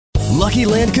Lucky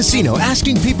Land Casino,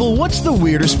 asking people, what's the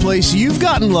weirdest place you've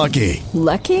gotten lucky?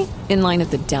 Lucky? In line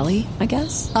at the deli, I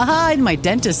guess? Aha, in my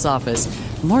dentist's office.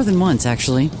 More than once,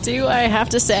 actually. Do I have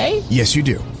to say? Yes, you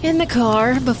do. In the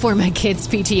car before my kids'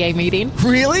 PTA meeting.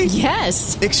 Really?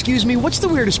 Yes. Excuse me, what's the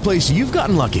weirdest place you've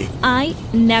gotten lucky? I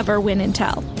never win and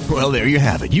tell. Well, there you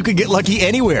have it. You can get lucky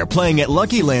anywhere, playing at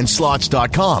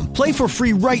LuckyLandSlots.com. Play for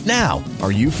free right now.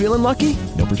 Are you feeling lucky?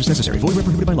 No purchase necessary. Void where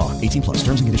prohibited by law. 18 plus.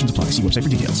 Terms and conditions apply. See website for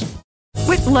details.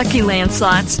 With Lucky Land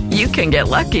Slots, you can get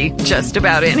lucky just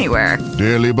about anywhere.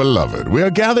 Dearly beloved, we are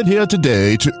gathered here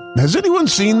today to... Has anyone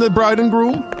seen the bride and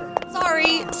groom?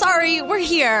 Sorry, we're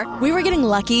here. We were getting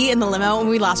lucky in the limo and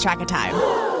we lost track of time.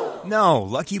 No,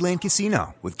 Lucky Land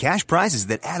Casino, with cash prizes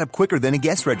that add up quicker than a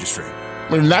guest registry.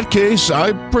 In that case,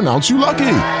 I pronounce you lucky.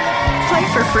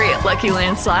 Play for free at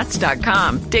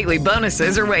LuckyLandSlots.com. Daily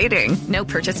bonuses are waiting. No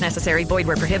purchase necessary. Void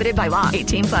where prohibited by law.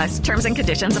 18 plus. Terms and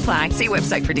conditions apply. See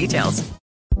website for details.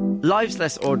 Lives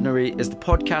Less Ordinary is the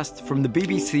podcast from the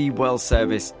BBC World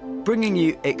Service, bringing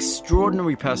you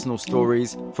extraordinary personal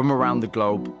stories from around the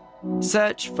globe.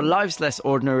 Search for Lives Less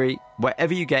Ordinary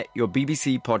wherever you get your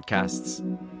BBC podcasts.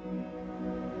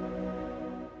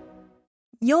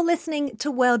 You're listening to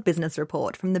World Business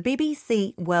Report from the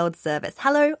BBC World Service.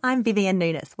 Hello, I'm Vivienne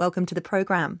Nunes. Welcome to the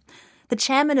programme. The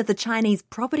chairman of the Chinese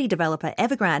property developer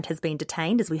Evergrande has been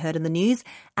detained, as we heard in the news,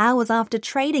 hours after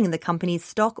trading in the company's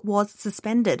stock was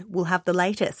suspended. We'll have the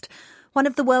latest. One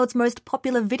of the world's most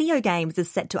popular video games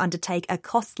is set to undertake a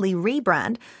costly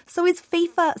rebrand. So is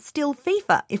FIFA still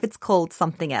FIFA if it's called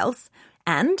something else?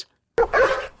 And...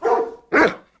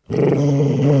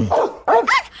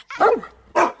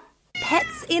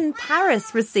 Pets in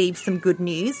Paris received some good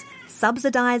news.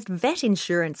 Subsidised vet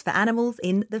insurance for animals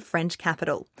in the French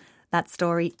capital. That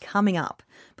story coming up.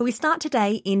 But we start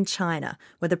today in China,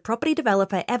 where the property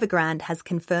developer Evergrande has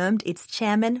confirmed its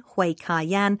chairman, Hui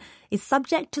Ka-yan, is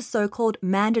subject to so-called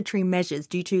mandatory measures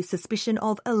due to suspicion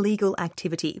of illegal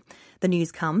activity. The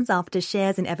news comes after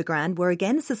shares in Evergrande were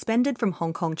again suspended from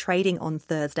Hong Kong trading on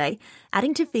Thursday,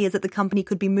 adding to fears that the company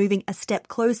could be moving a step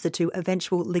closer to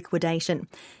eventual liquidation.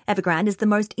 Evergrande is the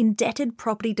most indebted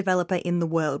property developer in the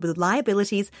world, with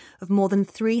liabilities of more than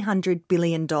 $300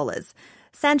 billion.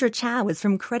 Sandra Chow is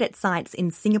from Credit Sites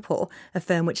in Singapore, a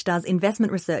firm which does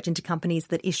investment research into companies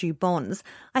that issue bonds.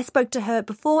 I spoke to her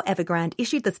before Evergrande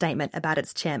issued the statement about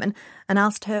its chairman and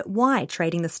asked her why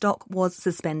trading the stock was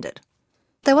suspended.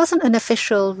 There wasn't an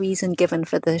official reason given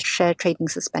for the share trading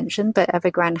suspension, but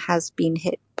Evergrande has been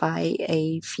hit by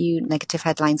a few negative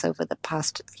headlines over the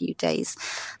past few days.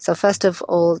 So first of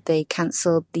all, they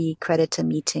cancelled the creditor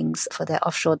meetings for their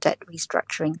offshore debt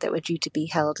restructuring that were due to be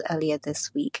held earlier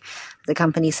this week. The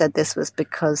company said this was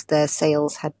because their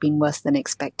sales had been worse than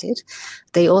expected.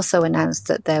 They also announced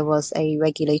that there was a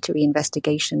regulatory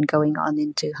investigation going on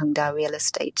into Hengda Real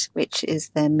Estate, which is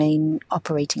their main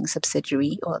operating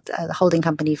subsidiary or the holding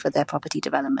company for their property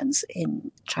developments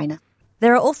in China.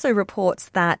 There are also reports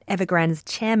that Evergrande's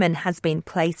chairman has been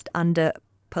placed under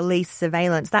police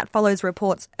surveillance. That follows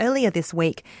reports earlier this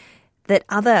week that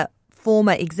other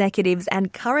former executives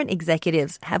and current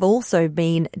executives have also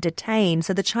been detained.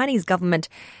 So the Chinese government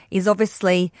is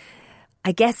obviously,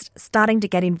 I guess, starting to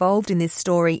get involved in this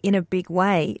story in a big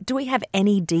way. Do we have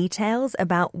any details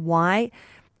about why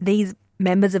these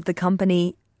members of the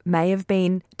company may have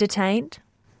been detained?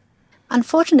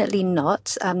 Unfortunately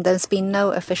not. There's been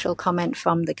no official comment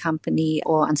from the company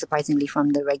or, unsurprisingly, from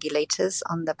the regulators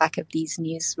on the back of these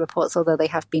news reports, although they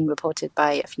have been reported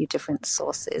by a few different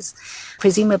sources.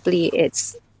 Presumably,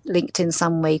 it's linked in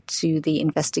some way to the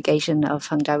investigation of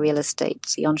Hengda Real Estate,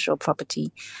 the onshore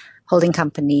property holding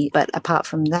company. But apart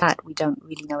from that, we don't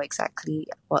really know exactly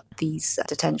what these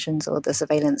detentions or the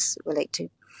surveillance relate to.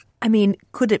 I mean,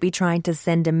 could it be trying to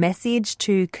send a message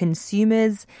to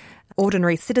consumers,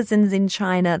 ordinary citizens in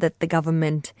China, that the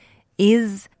government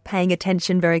is paying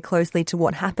attention very closely to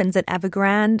what happens at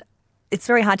Evergrande? It's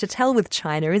very hard to tell with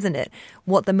China, isn't it,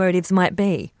 what the motives might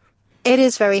be? It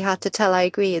is very hard to tell, I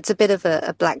agree. It's a bit of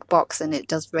a black box, and it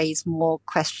does raise more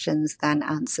questions than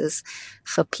answers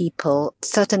for people.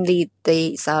 Certainly,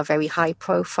 these are very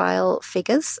high-profile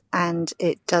figures, and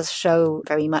it does show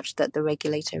very much that the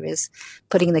regulator is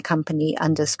putting the company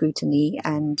under scrutiny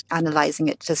and analysing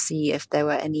it to see if there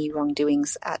were any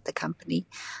wrongdoings at the company.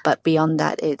 But beyond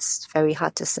that, it's very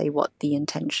hard to say what the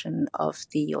intention of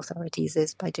the authorities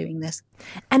is by doing this.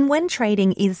 And when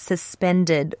trading is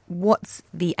suspended, what's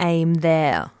the aim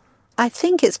there? I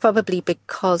think it's probably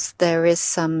because there is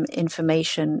some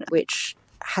information which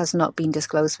has not been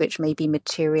disclosed, which may be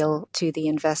material to the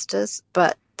investors.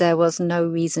 But there was no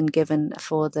reason given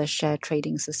for the share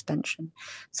trading suspension.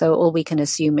 So all we can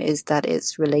assume is that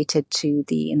it's related to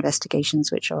the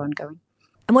investigations which are ongoing.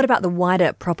 And what about the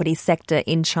wider property sector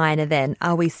in China then?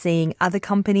 Are we seeing other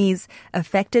companies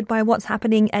affected by what's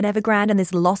happening at Evergrande and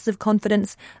this loss of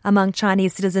confidence among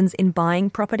Chinese citizens in buying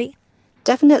property?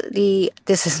 Definitely,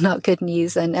 this is not good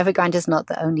news, and Evergrande is not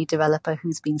the only developer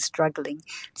who's been struggling.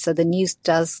 So the news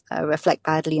does reflect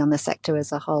badly on the sector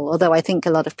as a whole, although I think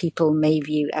a lot of people may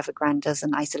view Evergrande as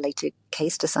an isolated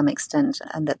case to some extent,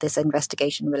 and that this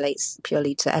investigation relates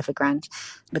purely to Evergrande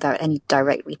without any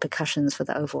direct repercussions for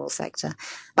the overall sector.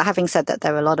 But having said that,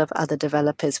 there are a lot of other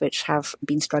developers which have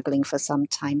been struggling for some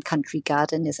time. Country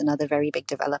Garden is another very big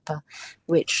developer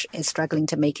which is struggling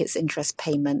to make its interest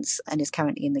payments and is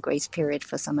currently in the grace period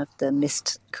for some of the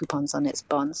missed coupons on its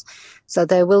bonds. So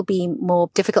there will be more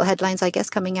difficult headlines, I guess,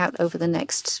 coming out over the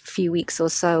next few weeks or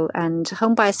so. And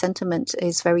home buyer sentiment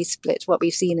is very split. What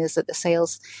we've seen is that the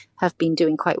sales have been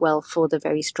doing quite well for the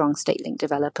very strong state-linked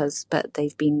developers, but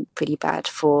they've been pretty bad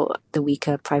for the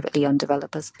weaker privately owned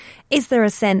developers. Is there a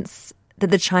sense that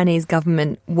the Chinese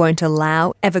government won't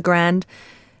allow Evergrande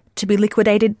to be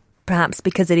liquidated, perhaps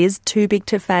because it is too big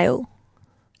to fail?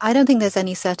 I don't think there's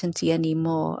any certainty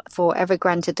anymore. For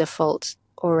Evergrande to default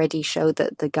already showed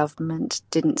that the government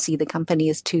didn't see the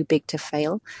company as too big to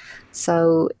fail.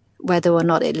 So whether or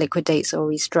not it liquidates or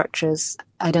restructures,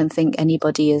 I don't think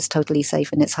anybody is totally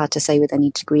safe, and it's hard to say with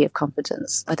any degree of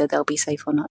confidence whether they'll be safe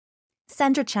or not.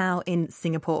 Sandra Chow in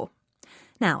Singapore.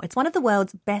 Now, it's one of the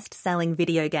world's best-selling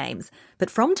video games, but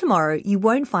from tomorrow you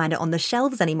won't find it on the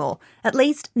shelves anymore, at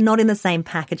least not in the same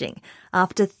packaging.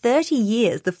 After 30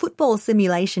 years, the football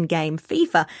simulation game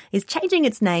FIFA is changing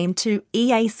its name to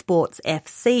EA Sports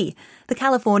FC. The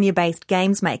California-based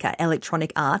games maker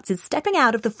Electronic Arts is stepping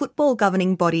out of the football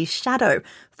governing body's shadow,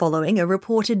 following a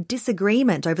reported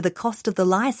disagreement over the cost of the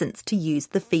license to use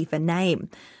the FIFA name.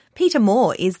 Peter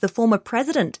Moore is the former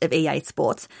president of EA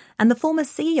Sports and the former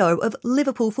CEO of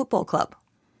Liverpool Football Club.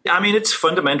 I mean, it's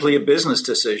fundamentally a business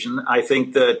decision. I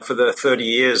think that for the 30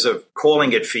 years of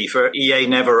calling it FIFA, EA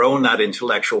never owned that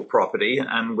intellectual property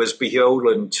and was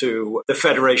beholden to the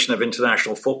Federation of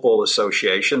International Football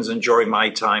Associations. And during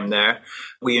my time there,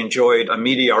 we enjoyed a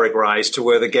meteoric rise to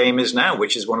where the game is now,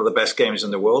 which is one of the best games in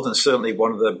the world and certainly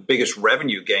one of the biggest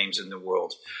revenue games in the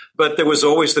world. But there was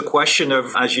always the question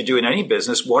of, as you do in any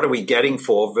business, what are we getting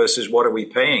for versus what are we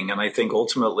paying? And I think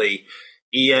ultimately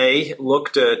EA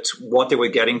looked at what they were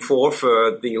getting for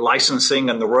the licensing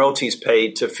and the royalties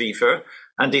paid to FIFA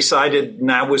and decided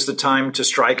now was the time to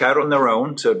strike out on their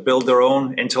own, to build their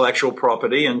own intellectual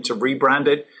property and to rebrand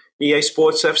it EA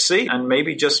Sports FC and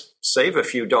maybe just save a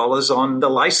few dollars on the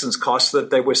license costs that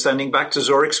they were sending back to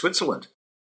Zurich, Switzerland.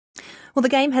 Well, the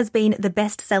game has been the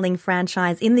best-selling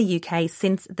franchise in the UK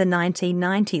since the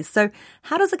 1990s. So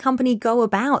how does a company go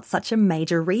about such a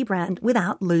major rebrand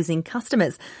without losing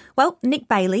customers? Well, Nick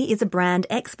Bailey is a brand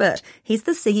expert. He's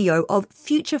the CEO of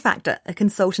Future Factor, a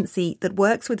consultancy that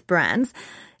works with brands.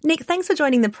 Nick, thanks for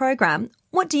joining the program.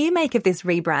 What do you make of this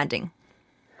rebranding?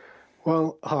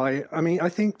 Well, hi. I mean, I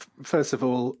think, first of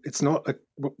all, it's not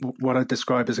what I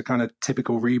describe as a kind of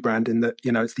typical rebrand in that,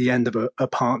 it's the end of a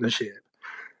partnership.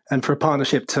 And for a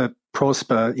partnership to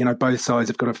prosper, both sides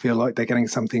have got to feel like they're getting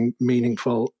something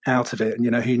meaningful out of it.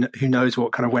 And, who knows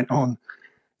what kind of went on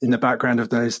in the background of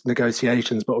those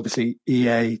negotiations. But obviously,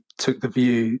 EA took the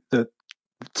view that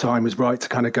the time was right to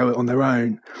kind of go it on their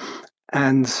own.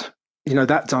 And,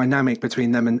 that dynamic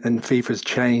between them and FIFA has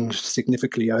changed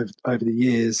significantly over the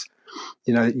years.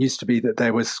 It used to be that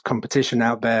there was competition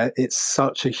out there. It's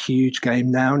such a huge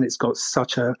game now, and it's got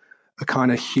such a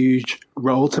kind of huge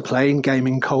role to play in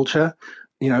gaming culture.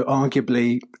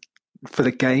 Arguably for the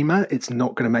gamer, it's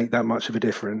not going to make that much of a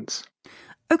difference.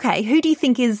 Okay, who do you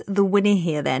think is the winner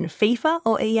here then, FIFA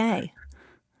or EA?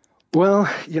 Well,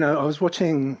 I was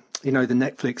watching, the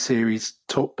Netflix series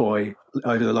Top Boy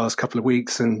over the last couple of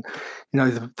weeks, and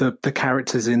the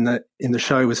characters in the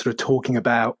show were sort of talking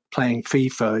about playing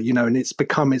FIFA, and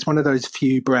it's one of those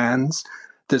few brands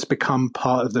that's become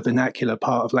part of the vernacular,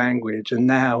 part of language, and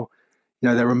now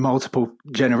there are multiple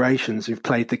generations who've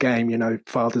played the game,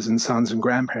 fathers and sons and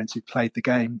grandparents who've played the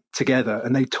game together,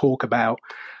 and they talk about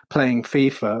playing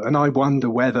FIFA. And I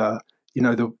wonder whether,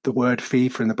 the word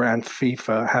FIFA and the brand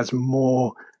FIFA has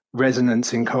more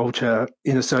resonance in culture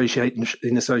in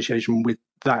association with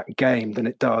that game than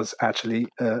it does actually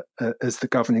as the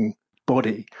governing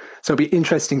body. So it'll be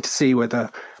interesting to see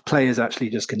whether players actually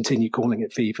just continue calling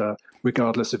it FIFA,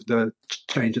 regardless of the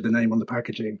change of the name on the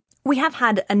packaging. We have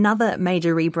had another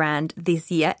major rebrand this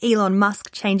year, Elon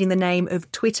Musk changing the name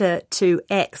of Twitter to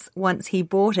X once he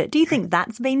bought it. Do you think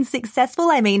that's been successful?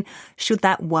 I mean, should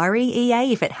that worry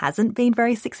EA if it hasn't been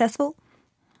very successful?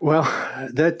 Well,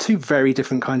 they're two very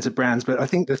different kinds of brands, but I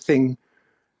think the thing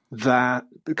that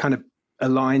kind of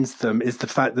aligns them is the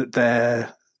fact that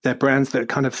they're brands that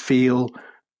kind of feel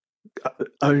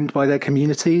owned by their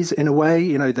communities in a way.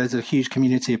 You know, there's a huge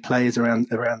community of players around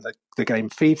the game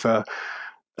FIFA.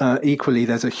 Equally,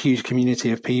 there's a huge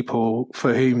community of people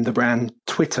for whom the brand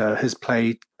Twitter has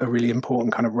played a really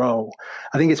important kind of role.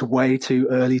 I think it's way too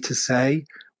early to say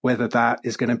whether that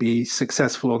is going to be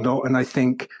successful or not. And I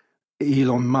think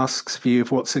Elon Musk's view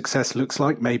of what success looks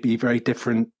like may be very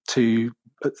different to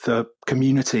the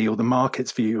community or the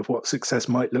market's view of what success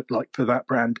might look like for that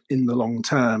brand in the long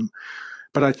term.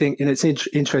 But I think, and it's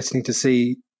interesting to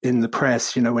see in the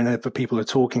press, you know, whenever people are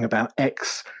talking about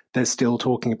X, they're still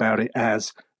talking about it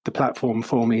as the platform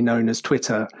formerly known as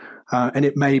Twitter. And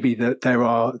it may be that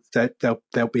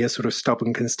there'll be a sort of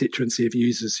stubborn constituency of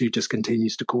users who just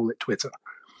continues to call it Twitter.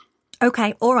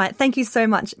 Okay, all right. Thank you so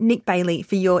much, Nick Bailey,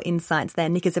 for your insights there.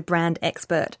 Nick is a brand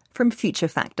expert from Future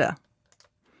Factor.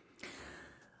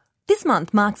 This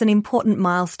month marks an important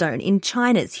milestone in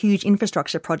China's huge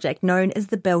infrastructure project known as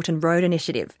the Belt and Road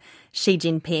Initiative. Xi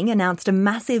Jinping announced a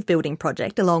massive building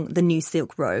project along the New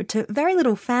Silk Road to very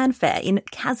little fanfare in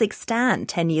Kazakhstan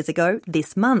 10 years ago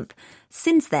this month.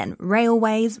 Since then,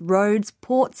 railways, roads,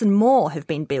 ports and more have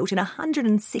been built in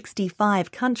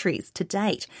 165 countries to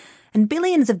date. And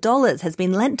billions of dollars has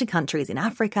been lent to countries in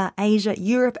Africa, Asia,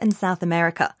 Europe and South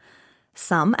America.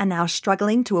 Some are now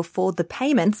struggling to afford the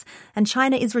payments, and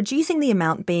China is reducing the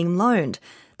amount being loaned.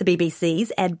 The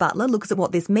BBC's Ed Butler looks at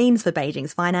what this means for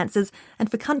Beijing's finances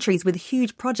and for countries with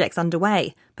huge projects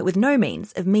underway, but with no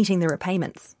means of meeting the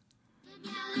repayments.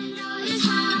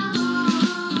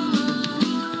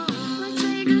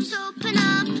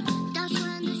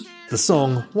 The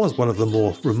song was one of the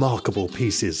more remarkable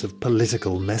pieces of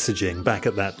political messaging back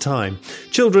at that time.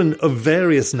 Children of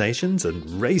various nations and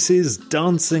races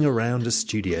dancing around a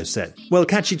studio set. Well,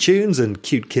 catchy tunes and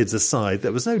cute kids aside,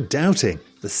 there was no doubting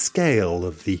the scale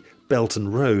of the Belt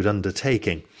and Road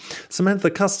undertaking. Samantha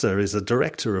Custer is a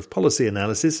director of policy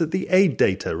analysis at the Aid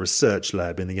Data Research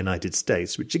Lab in the United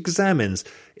States, which examines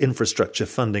infrastructure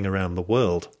funding around the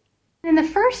world. In the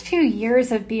first few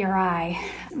years of BRI,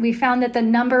 we found that the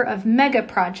number of mega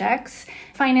projects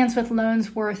financed with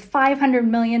loans worth $500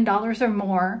 million or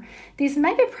more, these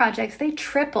mega projects, they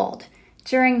tripled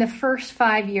during the first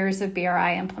 5 years of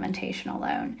BRI implementation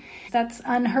alone. That's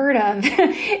unheard of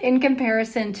in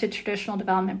comparison to traditional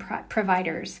development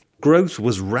providers. Growth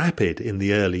was rapid in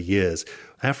the early years.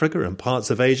 Africa and parts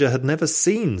of Asia had never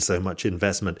seen so much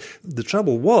investment. The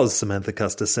trouble was, Samantha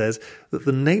Custer says, that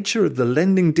the nature of the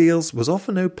lending deals was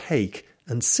often opaque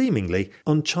and seemingly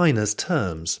on China's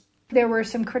terms. There were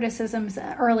some criticisms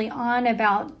early on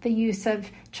about the use of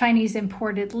Chinese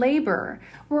imported labor.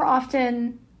 We're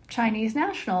often Chinese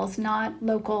nationals, not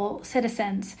local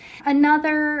citizens.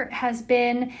 Another has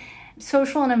been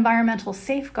social and environmental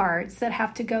safeguards that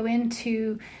have to go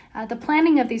into the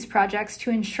planning of these projects to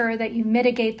ensure that you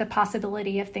mitigate the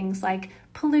possibility of things like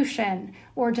pollution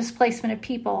or displacement of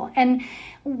people. And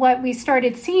what we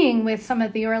started seeing with some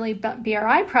of the early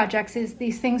BRI projects is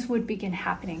these things would begin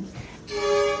happening.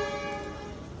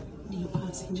 New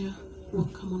passenger will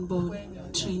come on board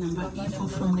train number E4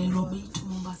 from Nairobi to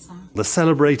Mombasa. The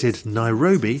celebrated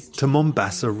Nairobi to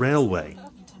Mombasa Railway.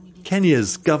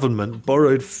 Kenya's government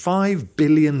borrowed $5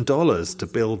 billion to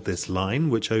build this line,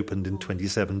 which opened in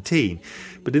 2017.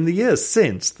 But in the years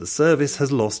since, the service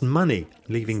has lost money,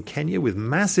 leaving Kenya with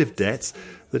massive debts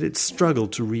that it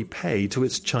struggled to repay to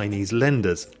its Chinese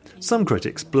lenders. Some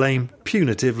critics blame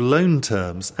punitive loan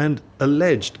terms and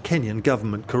alleged Kenyan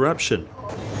government corruption.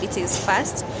 It is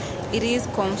fast, it is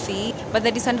comfy, but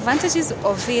the disadvantages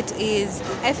of it is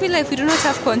I feel like we do not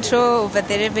have control over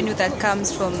the revenue that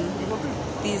comes from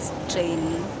this train.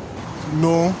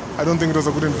 No, I don't think it was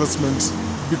a good investment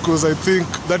because I think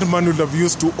that money would have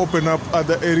used to open up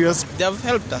other areas. They have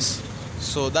helped us,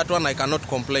 so that one I cannot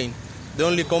complain. The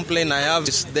only complaint I have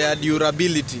is their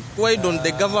durability. Why don't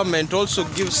the government also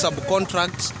give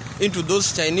subcontracts into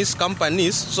those Chinese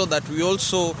companies so that we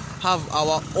also have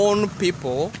our own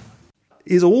people?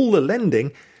 Is all the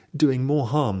lending doing more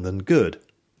harm than good?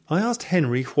 I asked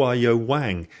Henry Huayo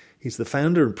Wang. He's the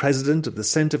founder and president of the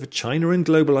Center for China and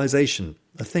Globalization,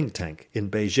 a think tank in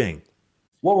Beijing.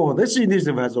 Well, this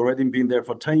initiative has already been there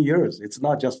for 10 years. It's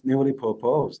not just newly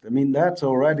proposed. I mean, that's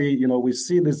already, we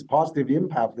see this positive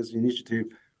impact this initiative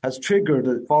has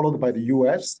triggered, followed by the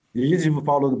U.S., the initiative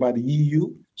followed by the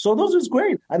EU. So those is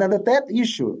great. And then the debt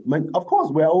issue, of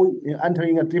course, we're all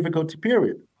entering a difficult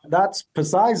period. That's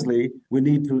precisely, we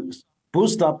need to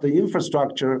boost up the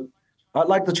infrastructure.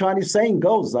 Like the Chinese saying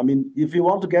goes, I mean, if you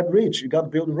want to get rich, you got to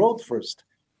build a road first.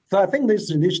 So I think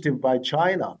this initiative by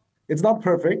China, it's not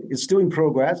perfect. It's still in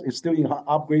progress. It's still in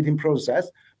upgrading process,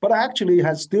 but actually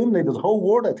has stimulated the whole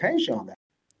world attention on that.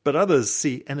 But others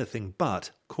see anything but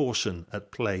caution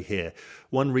at play here.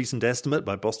 One recent estimate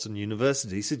by Boston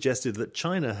University suggested that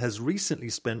China has recently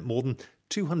spent more than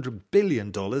 $200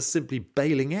 billion simply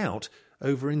bailing out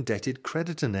over-indebted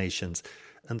creditor nations.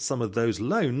 And some of those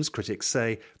loans, critics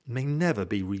say, may never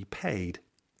be repaid.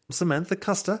 Samantha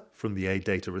Custer from the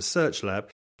A-Data Research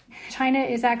Lab. China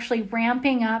is actually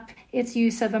ramping up its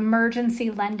use of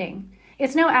emergency lending.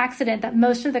 It's no accident that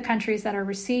most of the countries that are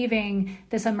receiving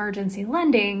this emergency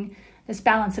lending, this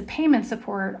balance of payment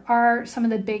support, are some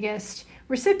of the biggest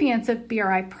recipients of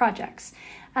BRI projects.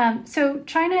 So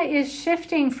China is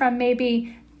shifting from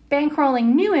maybe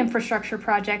bankrolling new infrastructure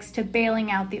projects to bailing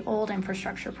out the old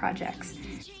infrastructure projects.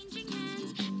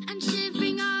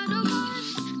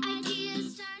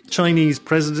 Chinese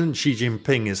President Xi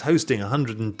Jinping is hosting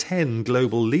 110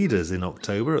 global leaders in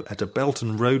October at a Belt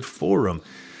and Road Forum.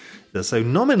 So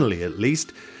nominally at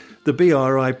least, the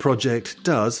BRI project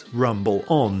does rumble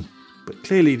on. But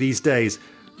clearly these days,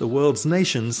 the world's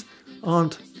nations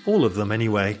aren't, all of them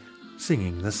anyway,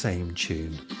 singing the same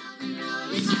tune.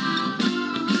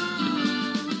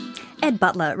 Ed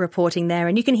Butler reporting there,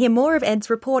 and you can hear more of Ed's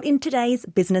report in today's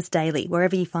Business Daily,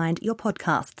 wherever you find your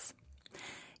podcasts.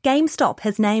 GameStop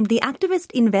has named the activist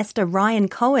investor Ryan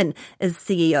Cohen as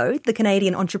CEO. The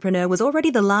Canadian entrepreneur was already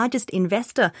the largest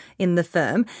investor in the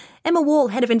firm. Emma Wall,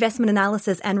 Head of Investment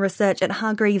Analysis and Research at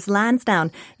Hargreaves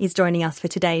Lansdowne, is joining us for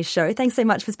today's show. Thanks so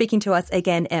much for speaking to us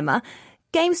again, Emma.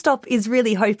 GameStop is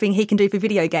really hoping he can do for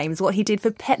video games what he did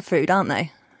for pet food, aren't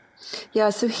they?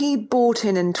 Yeah, so he bought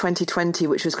in 2020,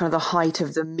 which was kind of the height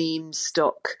of the meme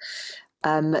stock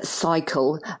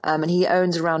cycle, and he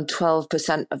owns around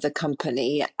 12% of the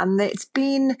company, and it's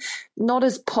been not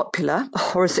as popular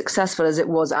or as successful as it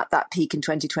was at that peak in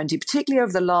 2020, particularly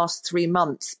over the last 3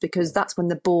 months, because that's when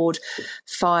the board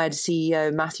fired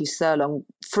CEO Matthew Furlong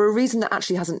for a reason that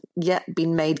actually hasn't yet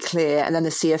been made clear, and then the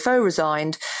CFO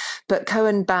resigned, but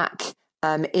Cohen back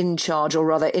in charge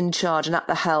and at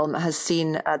the helm has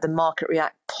seen the market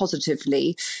react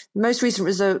positively. Most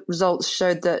recent results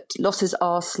showed that losses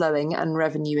are slowing and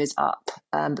revenue is up,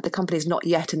 but the company is not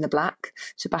yet in the black,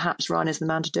 so perhaps Ryan is the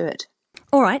man to do it.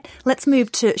 All right, let's move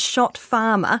to Schott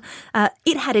Pharma.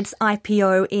 It had its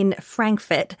IPO in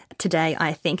Frankfurt today,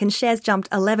 I think, and shares jumped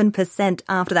 11%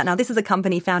 after that. Now, this is a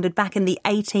company founded back in the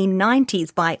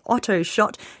 1890s by Otto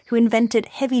Schott, who invented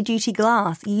heavy-duty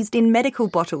glass used in medical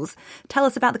bottles. Tell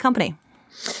us about the company.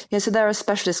 Yeah, so they're a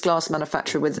specialist glass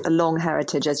manufacturer with a long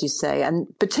heritage, as you say, and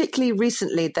particularly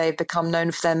recently they've become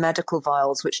known for their medical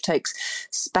vials, which takes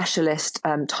specialist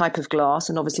type of glass.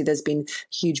 And obviously there's been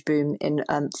a huge boom in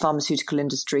pharmaceutical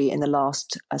industry in the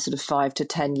last sort of 5 to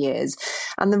 10 years.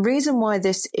 And the reason why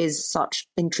this is such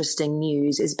interesting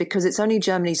news is because it's only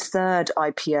Germany's third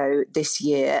IPO this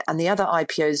year, and the other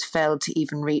IPOs failed to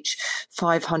even reach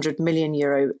 €500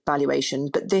 million valuation.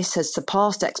 But this has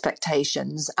surpassed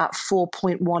expectations at €4.1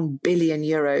 billion.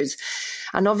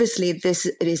 And obviously it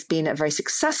has been a very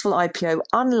successful IPO,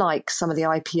 unlike some of the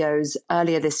IPOs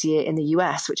earlier this year in the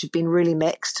US, which have been really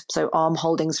mixed. So Arm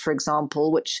Holdings, for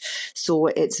example, which saw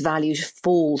its value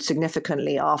fall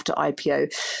significantly after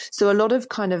IPO. So a lot of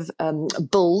kind of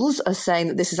bulls are saying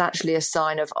that this is actually a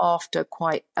sign of, after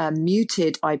quite a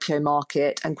muted IPO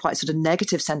market and quite sort of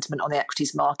negative sentiment on the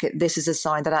equities market, this is a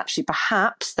sign that actually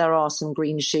perhaps there are some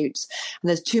green shoots. And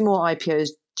there's 2 more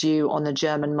IPOs due on the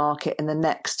German market in the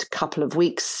next couple of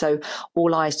weeks. So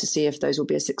all eyes to see if those will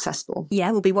be as successful. Yeah,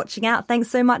 we'll be watching out. Thanks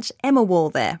so much, Emma Wall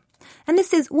there. And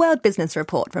this is World Business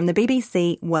Report from the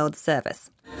BBC World Service.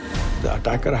 The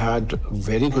attacker had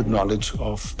very good knowledge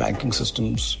of banking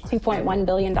systems. $2.1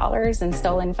 billion in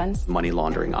stolen funds. Money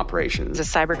laundering operations. A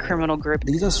cyber criminal group.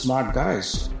 These are smart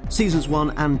guys. Seasons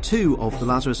 1 and 2 of The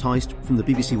Lazarus Heist from the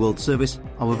BBC World Service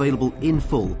are available in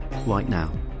full right now.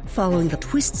 Following the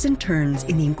twists and turns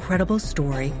in the incredible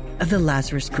story of the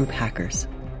Lazarus Group hackers.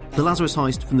 The Lazarus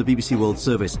Heist from the BBC World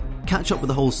Service. Catch up with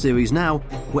the whole series now,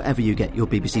 wherever you get your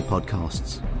BBC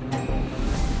podcasts.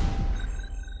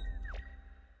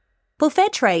 Well, Fair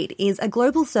Trade is a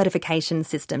global certification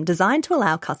system designed to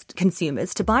allow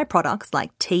consumers to buy products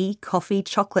like tea, coffee,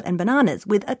 chocolate and bananas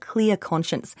with a clear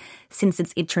conscience. Since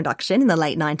its introduction in the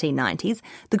late 1990s,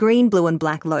 the green, blue and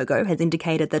black logo has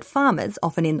indicated that farmers,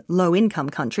 often in low-income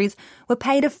countries, were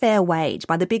paid a fair wage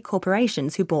by the big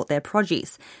corporations who bought their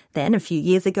produce. Then, a few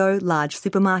years ago, large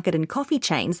supermarket and coffee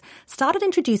chains started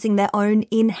introducing their own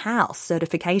in-house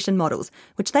certification models,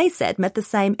 which they said met the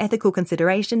same ethical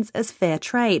considerations as fair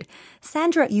trade.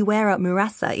 Sandra Uwera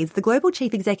Murasa is the Global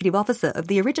Chief Executive Officer of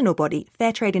the original body,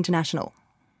 Fair Trade International.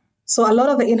 So a lot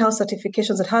of the in-house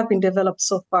certifications that have been developed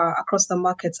so far across the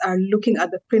markets are looking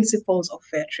at the principles of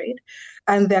fair trade,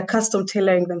 and they're custom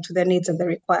tailoring them to their needs and their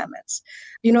requirements.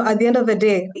 At the end of the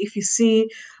day, if you see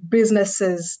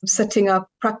businesses setting up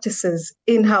practices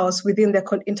in-house within their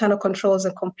internal controls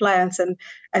and compliance and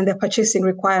their purchasing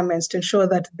requirements to ensure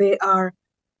that they are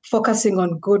focusing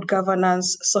on good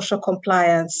governance, social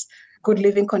compliance, good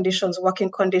living conditions, working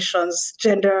conditions,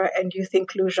 gender and youth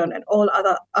inclusion, and all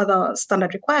other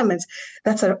standard requirements,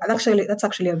 that's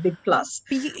actually a big plus.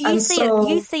 You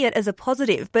see it as a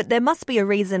positive, but there must be a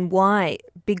reason why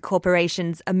big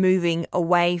corporations are moving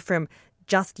away from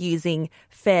just using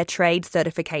fair trade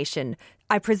certification.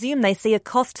 I presume they see a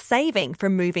cost saving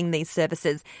from moving these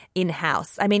services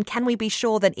in-house. I mean, can we be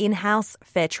sure that in-house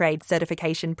fair trade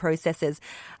certification processes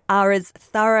are as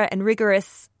thorough and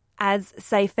rigorous as,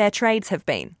 say, fair trades have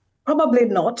been? Probably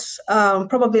not.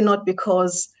 Probably not,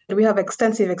 because we have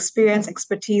extensive experience,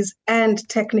 expertise, and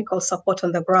technical support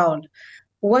on the ground.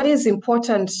 What is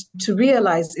important to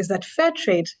realize is that fair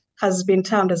trade has been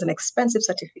termed as an expensive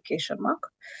certification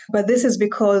mark, but this is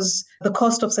because the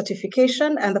cost of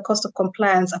certification and the cost of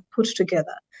compliance are put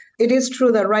together. It is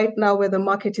true that right now where the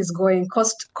market is going,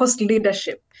 cost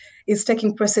leadership is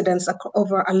taking precedence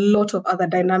over a lot of other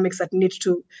dynamics that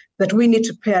we need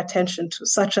to pay attention to,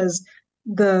 such as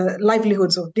the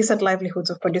decent livelihoods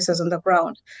of producers on the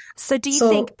ground. So do you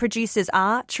think producers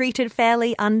are treated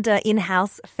fairly under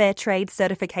in-house fair trade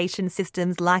certification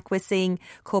systems like we're seeing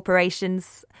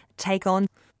corporations take on?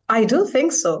 I do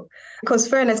think so, because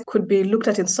fairness could be looked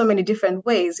at in so many different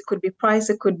ways. It could be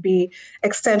price, it could be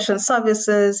extension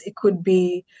services, it could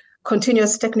be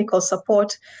continuous technical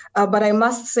support. But I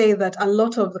must say that a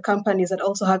lot of the companies that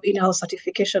also have in-house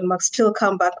certification marks still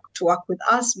come back to work with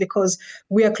us because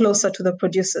we are closer to the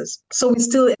producers. So we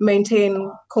still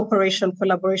maintain cooperation,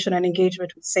 collaboration, and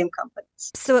engagement with the same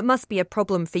companies. So it must be a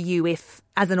problem for you if,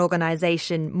 as an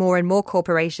organisation, more and more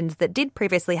corporations that did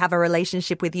previously have a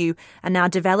relationship with you are now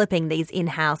developing these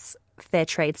in-house fair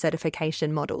trade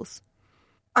certification models.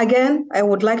 Again, I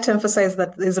would like to emphasize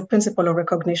that there's a principle of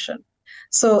recognition.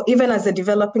 So even as they're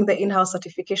developing the in-house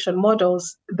certification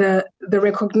models, the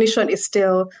recognition is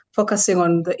still focusing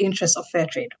on the interests of fair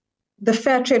trade. The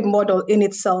fair trade model in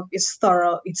itself is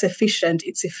thorough, it's efficient,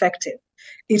 it's effective.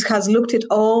 It has looked at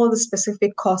all the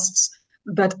specific costs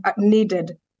that are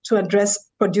needed to address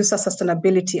producer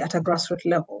sustainability at a grassroots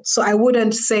level. So I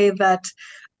wouldn't say that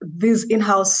these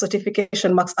in-house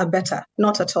certification marks are better,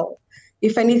 not at all.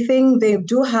 If anything, they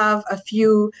do have a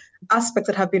few aspects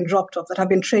that have been dropped off, that have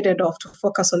been traded off to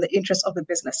focus on the interests of the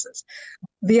businesses.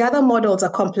 The other models are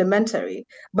complementary,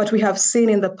 but we have seen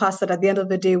in the past that at the end of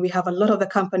the day, we have a lot of the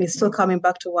companies still coming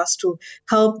back to us to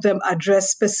help them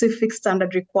address specific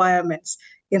standard requirements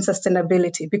in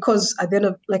sustainability. Because at the end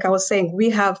of, like I was saying, we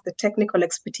have the technical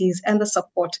expertise and the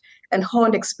support and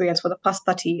honed experience for the past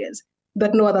 30 years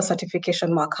that no other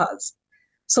certification mark has.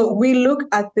 So we look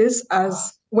at this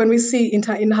as, when we see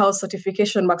in-house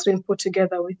certification marks being put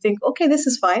together, we think, okay, this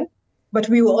is fine, but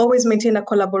we will always maintain a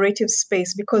collaborative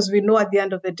space because we know at the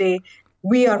end of the day,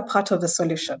 we are part of the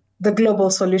solution, the global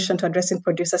solution to addressing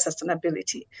producer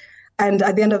sustainability. And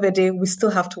at the end of the day, we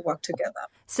still have to work together.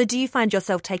 So do you find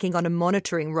yourself taking on a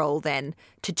monitoring role then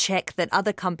to check that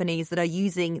other companies that are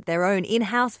using their own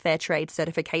in-house fair trade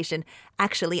certification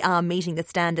actually are meeting the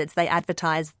standards they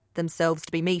advertise themselves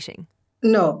to be meeting?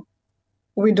 No,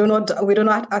 we do not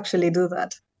actually do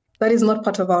that. That is not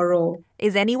part of our role.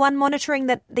 Is anyone monitoring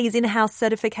that these in-house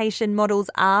certification models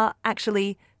are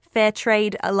actually fair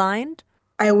trade aligned?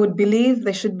 I would believe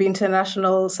there should be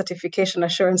international certification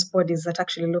assurance bodies that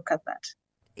actually look at that.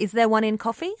 Is there one in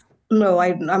coffee? No,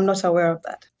 I'm not aware of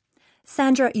that.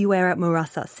 Sandra Uwera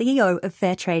Murasa, CEO of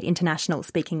Fair Trade International,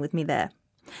 speaking with me there.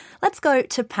 Let's go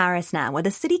to Paris now, where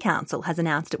the City Council has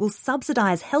announced it will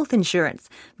subsidise health insurance.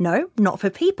 No, not for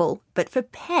people, but for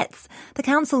pets. The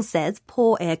council says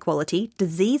poor air quality,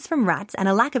 disease from rats and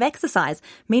a lack of exercise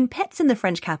mean pets in the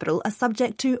French capital are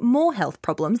subject to more health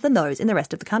problems than those in the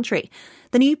rest of the country.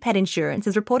 The new pet insurance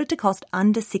is reported to cost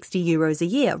under €60 a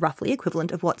year, roughly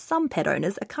equivalent of what some pet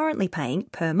owners are currently paying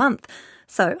per month.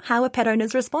 So how are pet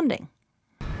owners responding?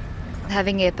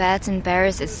 Having a pet in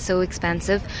Paris is so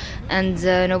expensive and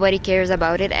nobody cares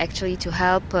about it actually to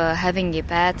help having a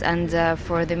pet and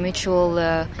for the mutual,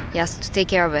 to take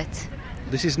care of it.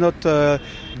 This is not a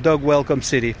dog welcome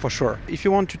city, for sure. If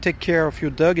you want to take care of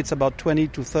your dog, it's about 20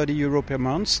 to 30 euro per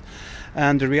month.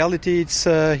 And the reality, it's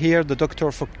here, the doctor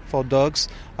for dogs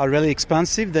are really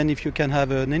expensive. Then if you can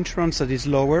have an insurance that is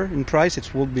lower in price,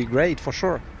 it will be great, for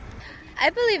sure. I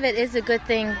believe it is a good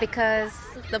thing because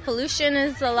the pollution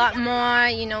is a lot more.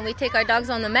 We take our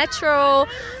dogs on the metro.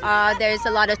 There's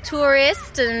a lot of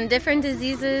tourists and different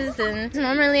diseases. And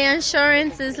normally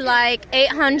insurance is like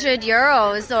 800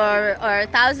 euros or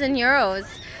 1,000 euros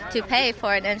to pay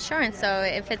for an insurance. So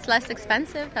if it's less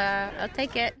expensive, I'll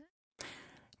take it.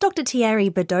 Dr. Thierry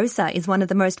Bedossa is one of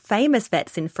the most famous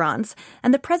vets in France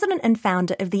and the president and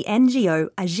founder of the NGO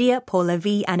Agir pour la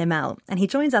vie animale. And he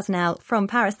joins us now from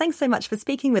Paris. Thanks so much for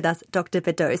speaking with us, Dr.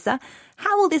 Bedossa.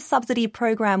 How will this subsidy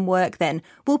program work then?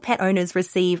 Will pet owners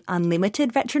receive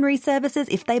unlimited veterinary services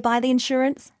if they buy the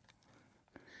insurance?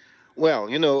 Well,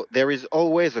 there is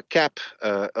always a cap,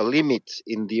 a limit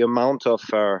in the amount of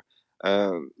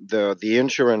the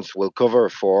insurance will cover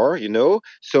for,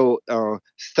 So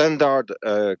standard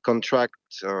contract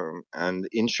and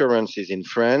insurances in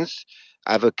France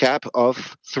have a cap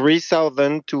of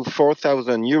 3,000 to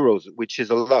 4,000 euros, which is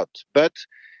a lot. But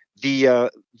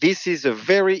this is a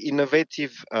very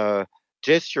innovative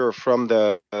gesture from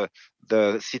the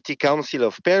City Council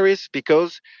of Paris,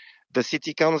 because the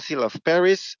City Council of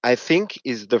Paris, I think,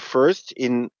 is the first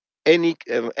in any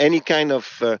kind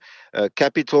of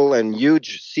capital and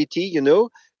huge city,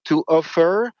 to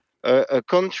offer a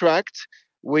contract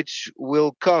which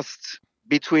will cost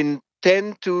between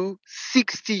 10 to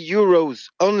 60 euros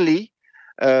only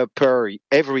per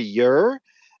every year.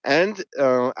 And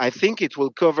I think it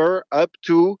will cover up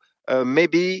to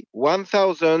maybe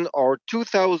 1,000 or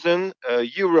 2,000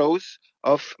 euros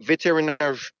of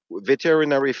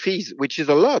veterinary fees, which is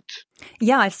a lot.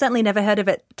 Yeah, I've certainly never heard of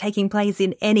it taking place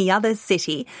in any other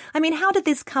city. I mean, how did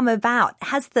this come about?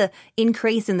 Has the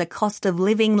increase in the cost of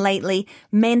living lately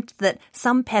meant that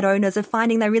some pet owners are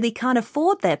finding they really can't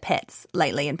afford their pets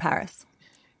lately in Paris?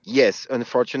 Yes,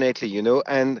 unfortunately,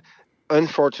 and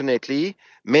unfortunately,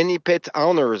 many pet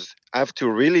owners have to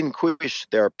relinquish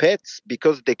their pets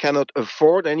because they cannot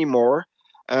afford anymore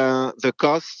the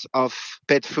costs of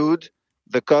pet food,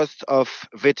 the cost of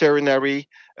veterinary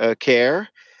care,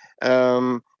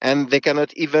 and they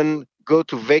cannot even go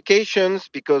to vacations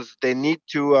because they need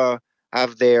to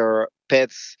have their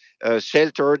pets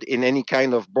sheltered in any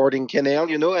kind of boarding canal,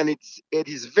 and it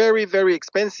is very, very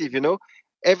expensive,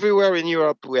 Everywhere in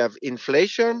Europe we have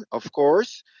inflation, of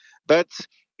course, but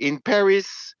in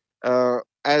Paris,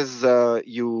 as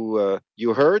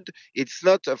you heard, it's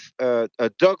not a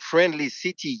dog-friendly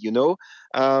city,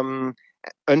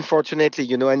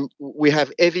 unfortunately, and we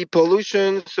have heavy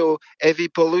pollution. So heavy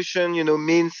pollution,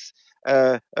 means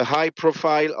a high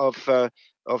profile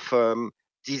of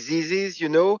diseases.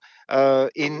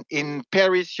 In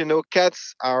Paris,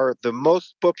 cats are the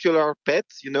most popular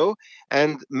pets.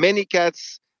 And many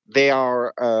cats they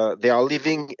are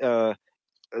living a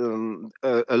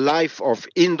life of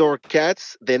indoor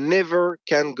cats. They never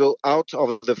can go out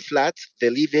of the flat they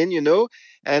live in,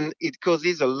 and it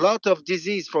causes a lot of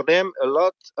disease for them,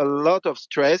 a lot of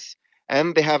stress,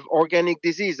 and they have organic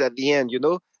disease at the end,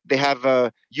 They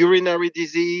have urinary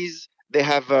disease, they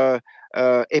have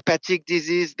hepatic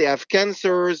disease, they have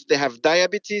cancers, they have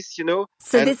diabetes,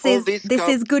 So this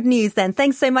is good news then.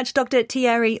 Thanks so much, Dr.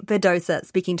 Thierry Bedossa,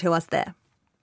 speaking to us there.